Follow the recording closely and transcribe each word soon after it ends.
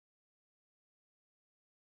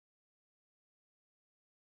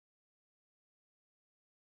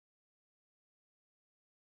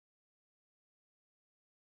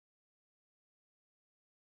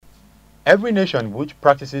Every nation which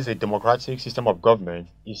practices a democratic system of government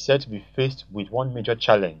is said to be faced with one major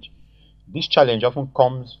challenge. This challenge often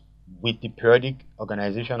comes with the periodic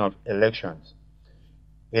organization of elections.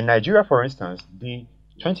 In Nigeria, for instance, the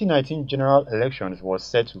 2019 general elections was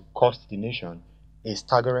said to cost the nation a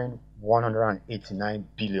staggering 189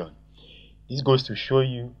 billion. This goes to show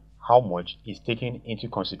you how much is taken into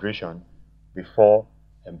consideration before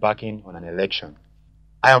embarking on an election.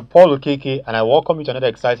 I am Paul Okeke and I welcome you to another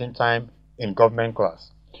exciting time in government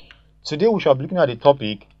class. Today we shall be looking at the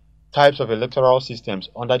topic types of electoral systems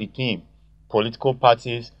under the theme political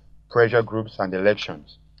parties, pressure groups and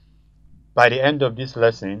elections. By the end of this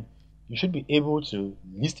lesson, you should be able to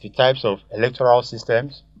list the types of electoral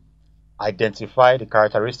systems, identify the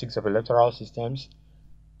characteristics of electoral systems,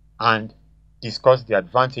 and discuss the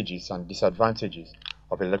advantages and disadvantages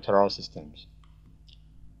of electoral systems.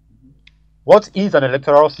 What is an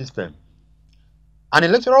electoral system? An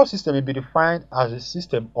electoral system may be defined as a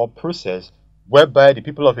system or process whereby the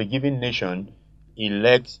people of a given nation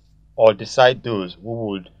elect or decide those who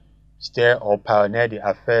would steer or pioneer the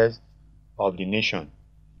affairs of the nation.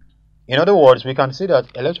 In other words, we can say that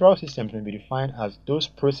electoral systems may be defined as those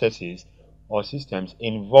processes or systems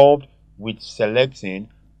involved with selecting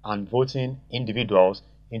and voting individuals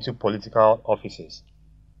into political offices.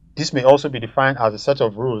 This may also be defined as a set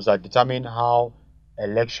of rules that determine how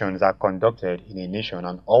elections are conducted in a nation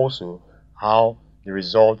and also how the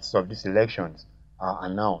results of these elections are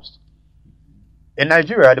announced. In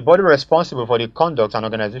Nigeria, the body responsible for the conduct and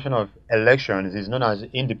organization of elections is known as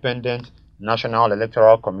the Independent National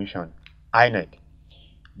Electoral Commission, INEC.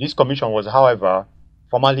 This commission was, however,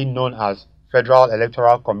 formerly known as Federal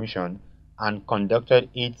Electoral Commission and conducted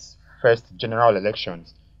its first general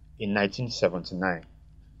elections in 1979.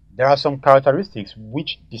 There are some characteristics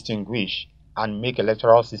which distinguish and make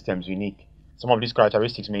electoral systems unique. Some of these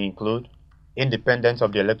characteristics may include independence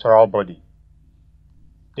of the electoral body.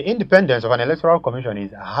 The independence of an electoral commission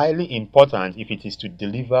is highly important if it is to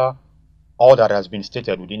deliver all that has been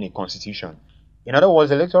stated within a constitution. In other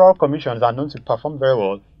words, electoral commissions are known to perform very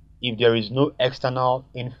well if there is no external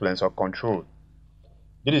influence or control.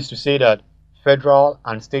 This is to say that federal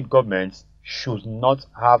and state governments should not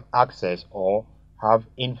have access or have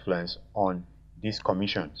influence on these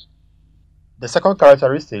commissions. The second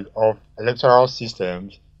characteristic of electoral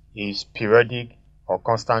systems is periodic or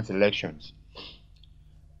constant elections.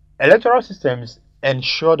 Electoral systems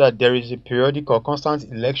ensure that there is a periodic or constant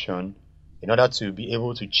election in order to be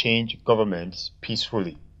able to change governments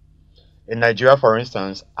peacefully. In Nigeria, for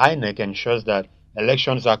instance, INEC ensures that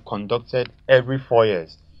elections are conducted every 4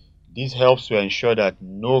 years. This helps to ensure that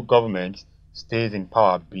no government stays in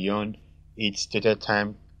power beyond its stated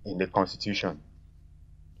time in the Constitution.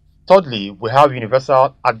 Thirdly, we have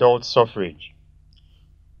universal adult suffrage.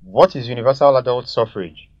 What is universal adult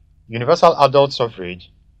suffrage? Universal adult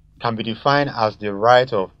suffrage can be defined as the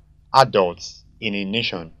right of adults in a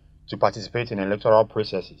nation to participate in electoral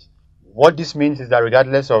processes. What this means is that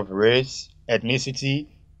regardless of race, ethnicity,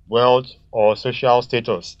 wealth, or social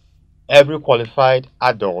status, every qualified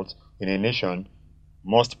adult in a nation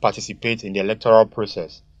must participate in the electoral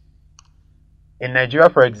process. In Nigeria,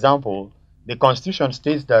 for example, the Constitution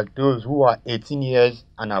states that those who are 18 years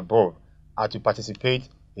and above are to participate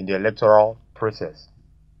in the electoral process.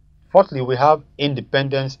 Fourthly, we have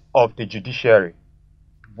independence of the judiciary.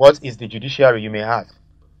 What is the judiciary, you may ask?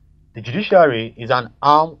 The judiciary is an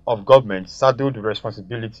arm of government saddled with the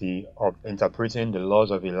responsibility of interpreting the laws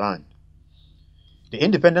of a land. The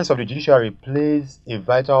independence of the judiciary plays a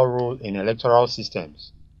vital role in electoral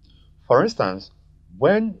systems. For instance,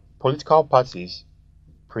 when political parties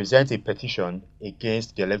present a petition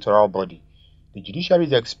against the electoral body, the judiciary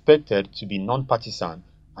is expected to be non-partisan,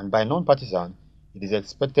 and by non-partisan, it is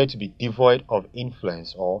expected to be devoid of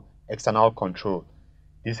influence or external control.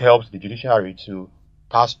 This helps the judiciary to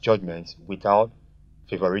pass judgments without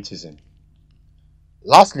favoritism.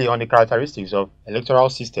 Lastly, on the characteristics of electoral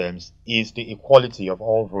systems is the equality of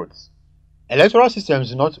all votes. Electoral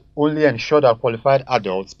systems do not only ensure that qualified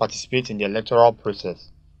adults participate in the electoral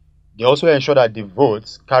process, they also ensure that the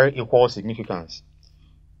votes carry equal significance.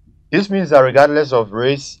 This means that regardless of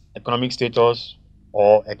race, economic status,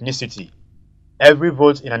 or ethnicity, every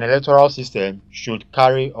vote in an electoral system should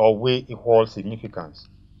carry or weigh equal significance.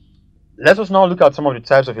 Let us now look at some of the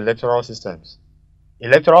types of electoral systems.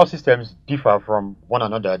 Electoral systems differ from one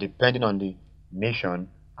another depending on the nation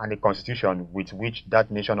and the constitution with which that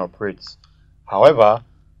nation operates. However,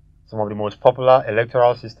 some of the most popular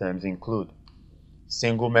electoral systems include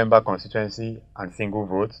single member constituency and single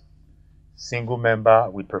vote, single member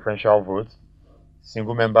with preferential vote,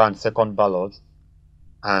 single member and second ballot,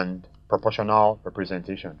 and proportional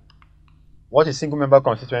representation. What is single member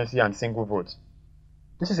constituency and single vote?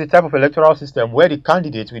 This is a type of electoral system where the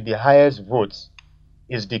candidate with the highest votes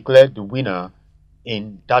is declared the winner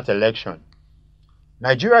in that election.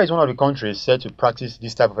 Nigeria is one of the countries said to practice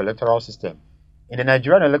this type of electoral system. In the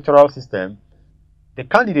Nigerian electoral system, the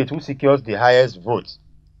candidate who secures the highest votes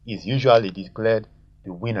is usually declared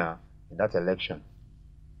the winner in that election.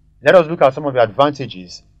 Let us look at some of the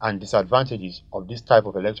advantages and disadvantages of this type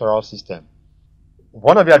of electoral system.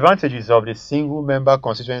 One of the advantages of the single member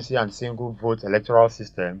constituency and single vote electoral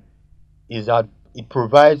system is that it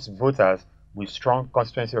provides voters with strong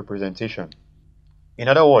constituency representation. In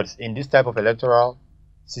other words, in this type of electoral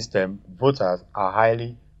system, voters are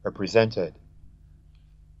highly represented.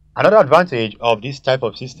 Another advantage of this type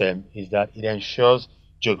of system is that it ensures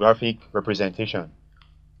geographic representation.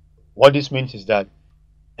 What this means is that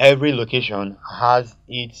every location has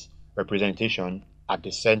its representation at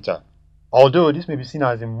the center. Although this may be seen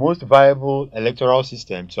as the most viable electoral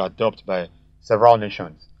system to adopt by several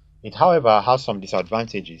nations, it however has some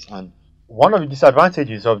disadvantages, and one of the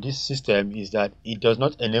disadvantages of this system is that it does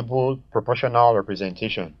not enable proportional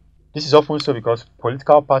representation. This is often so because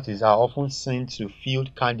political parties are often seen to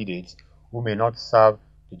field candidates who may not serve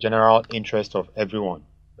the general interest of everyone.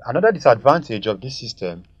 Another disadvantage of this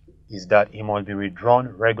system is that it must be redrawn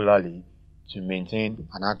regularly to maintain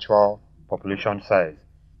an actual population size.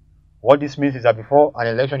 What this means is that before an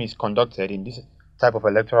election is conducted in this type of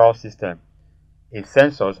electoral system, a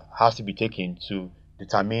census has to be taken to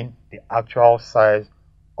determine the actual size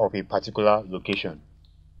of a particular location.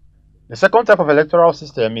 The second type of electoral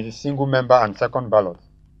system is a single member and second ballot.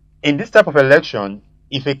 In this type of election,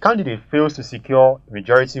 if a candidate fails to secure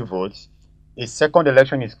majority votes, a second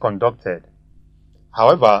election is conducted.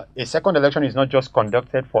 However, a second election is not just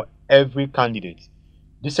conducted for every candidate.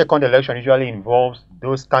 This second election usually involves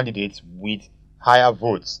those candidates with higher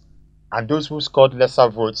votes, and those who scored lesser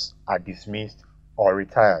votes are dismissed or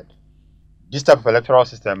retired. This type of electoral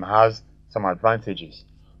system has some advantages.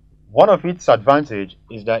 One of its advantages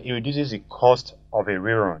is that it reduces the cost of a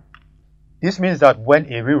rerun. This means that when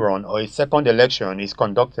a rerun or a second election is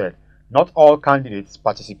conducted, not all candidates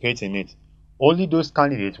participate in it. Only those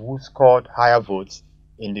candidates who scored higher votes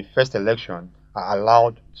in the first election are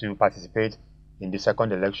allowed to participate in the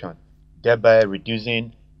second election, thereby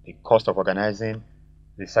reducing the cost of organizing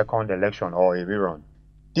the second election or a rerun.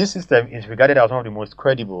 This system is regarded as one of the most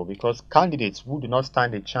credible because candidates who do not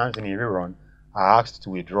stand a chance in a rerun are asked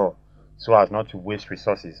to withdraw so as not to waste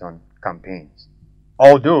resources on campaigns.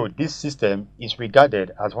 Although this system is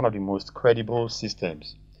regarded as one of the most credible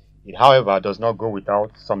systems, it however does not go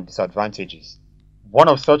without some disadvantages. One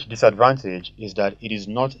of such disadvantages is that it is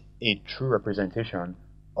not a true representation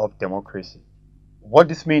of democracy. What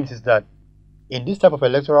this means is that in this type of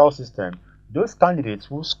electoral system, those candidates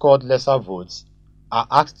who scored lesser votes are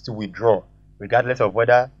asked to withdraw regardless of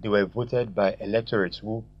whether they were voted by electorates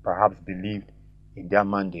who perhaps believed in their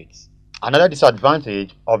mandates. Another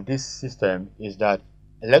disadvantage of this system is that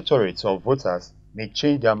electorates or voters may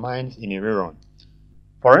change their minds in a rerun.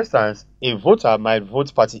 For instance, a voter might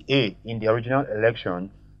vote Party A in the original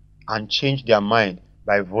election and change their mind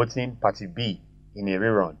by voting Party B in a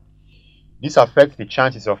rerun. This affects the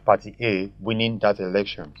chances of Party A winning that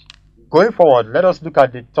election. Going forward, let us look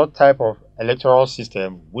at the third type of electoral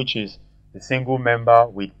system, which is the single member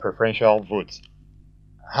with preferential votes.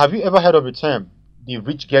 Have you ever heard of the term, the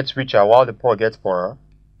rich gets richer while the poor gets poorer?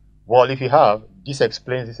 Well, if you have, this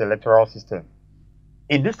explains this electoral system.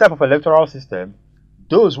 In this type of electoral system,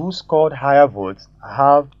 those who scored higher votes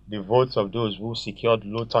have the votes of those who secured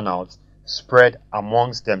low turnouts spread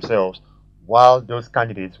amongst themselves, while those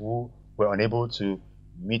candidates who were unable to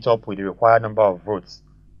meet up with the required number of votes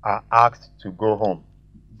are asked to go home.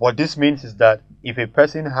 What this means is that if a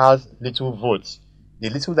person has little votes, the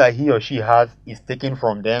little that he or she has is taken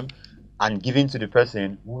from them and given to the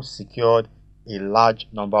person who secured a large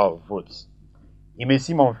number of votes. It may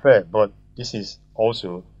seem unfair, but this is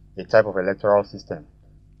also a type of electoral system.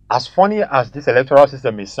 As funny as this electoral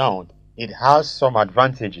system may sound, it has some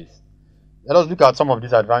advantages. Let us look at some of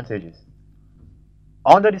these advantages.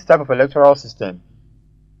 Under this type of electoral system,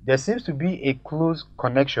 there seems to be a close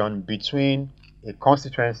connection between a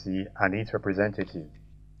constituency and its representative.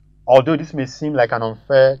 Although this may seem like an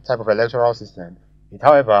unfair type of electoral system, it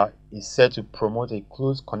however is said to promote a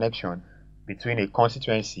close connection between a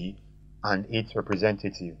constituency and its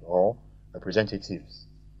representative or representatives.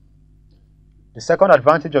 The second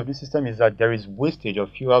advantage of this system is that there is wastage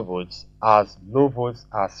of fewer votes as low votes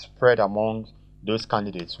are spread among those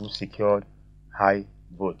candidates who secured high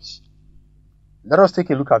votes. Let us take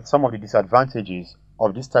a look at some of the disadvantages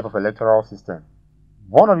of this type of electoral system.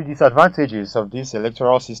 One of the disadvantages of this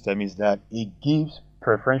electoral system is that it gives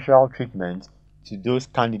preferential treatment to those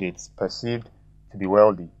candidates perceived to be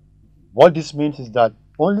wealthy. What this means is that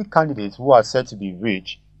only candidates who are said to be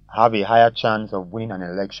rich have a higher chance of winning an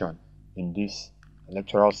election in this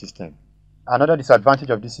electoral system. Another disadvantage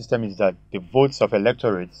of this system is that the votes of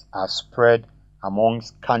electorates are spread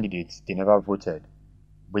amongst candidates they never voted.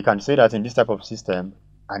 We can say that in this type of system,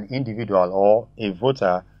 an individual or a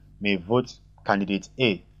voter may vote candidate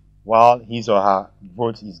A while his or her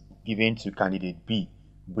vote is given to candidate B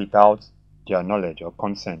without their knowledge or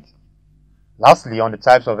consent. Lastly, on the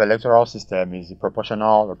types of electoral system is the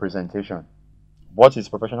proportional representation. What is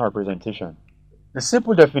proportional representation? The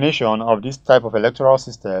simple definition of this type of electoral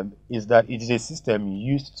system is that it is a system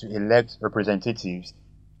used to elect representatives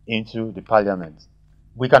into the parliament.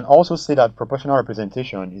 We can also say that proportional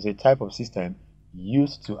representation is a type of system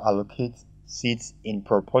used to allocate seats in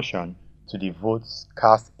proportion to the votes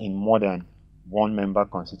cast in more than one member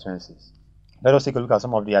constituencies. Let us take a look at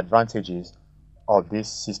some of the advantages of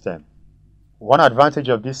this system. One advantage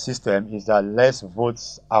of this system is that less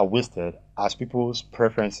votes are wasted as people's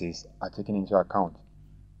preferences are taken into account.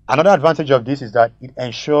 Another advantage of this is that it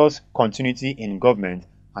ensures continuity in government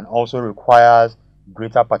and also requires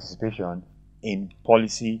greater participation in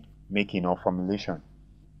policy making or formulation.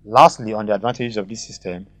 Lastly, on the advantages of this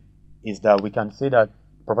system is that we can say that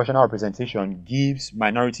proportional representation gives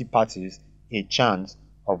minority parties a chance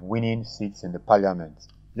of winning seats in the parliament.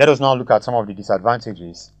 Let us now look at some of the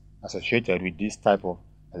disadvantages associated with this type of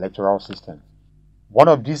electoral system. One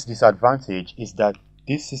of these disadvantages is that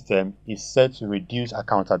this system is said to reduce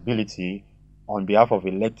accountability on behalf of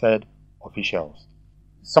elected officials.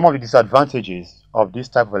 Some of the disadvantages of this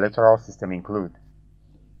type of electoral system include: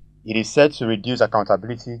 it is said to reduce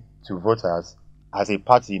accountability to voters, as a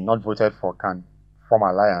party not voted for can form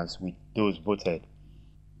alliance with those voted.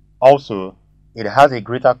 Also, it has a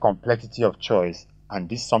greater complexity of choice, and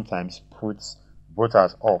this sometimes puts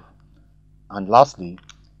voters off. And lastly,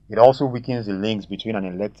 it also weakens the links between an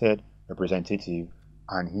elected representative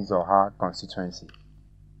and his or her constituency.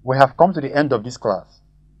 We have come to the end of this class,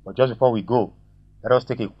 but just before we go, let us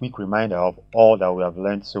take a quick reminder of all that we have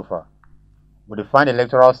learned so far. We define the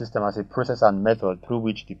electoral system as a process and method through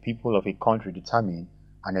which the people of a country determine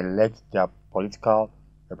and elect their political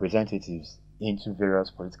representatives into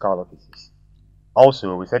various political offices.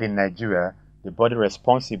 Also, we said in Nigeria, the body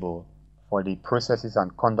responsible for the processes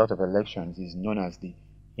and conduct of elections is known as the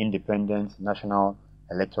Independent National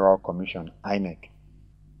Electoral Commission, INEC.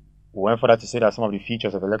 We went further to say that some of the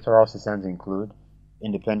features of electoral systems include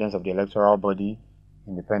independence of the electoral body,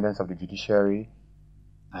 independence of the judiciary,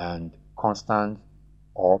 and constant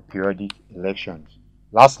or periodic elections.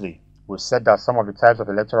 Lastly, we said that some of the types of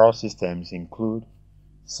electoral systems include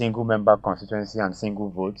single member constituency and single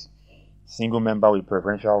votes, single member with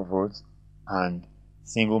preferential votes, and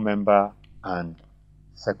single member and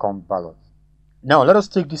second ballot. Now let us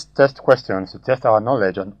take these test questions to test our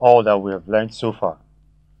knowledge on all that we have learned so far.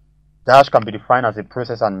 Dash can be defined as a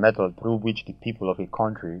process and method through which the people of a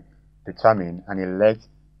country determine and elect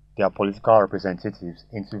their political representatives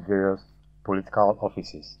into various political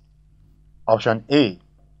offices. Option A,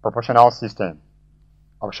 proportional system.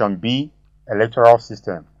 Option B, electoral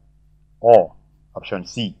system. Or option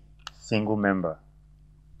C, single member.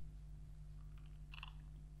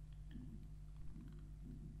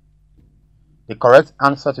 The correct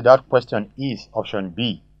answer to that question is option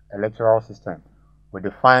B, electoral system. We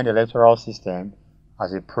define the electoral system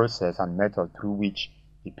as a process and method through which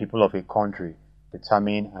the people of a country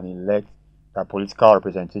determine and elect their political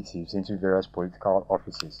representatives into various political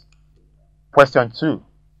offices. Question 2.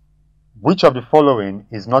 Which of the following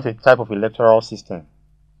is not a type of electoral system?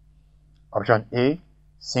 Option A,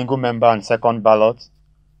 single member and second ballot.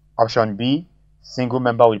 Option B, single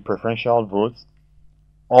member with preferential votes.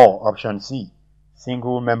 Or option C,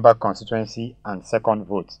 single member constituency and second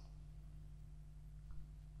vote.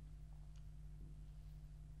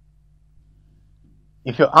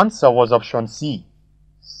 If your answer was option C,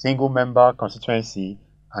 single member constituency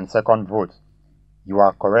and second vote, you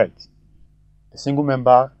are correct. The single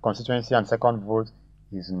member constituency and second vote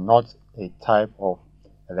is not a type of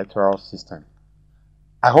electoral system.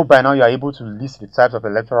 I hope by now you are able to list the types of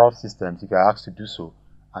electoral systems if you are asked to do so,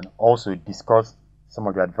 and also discuss some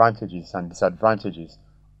of the advantages and disadvantages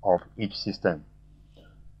of each system.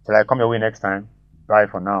 Till I come your way next time, bye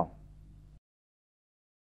for now.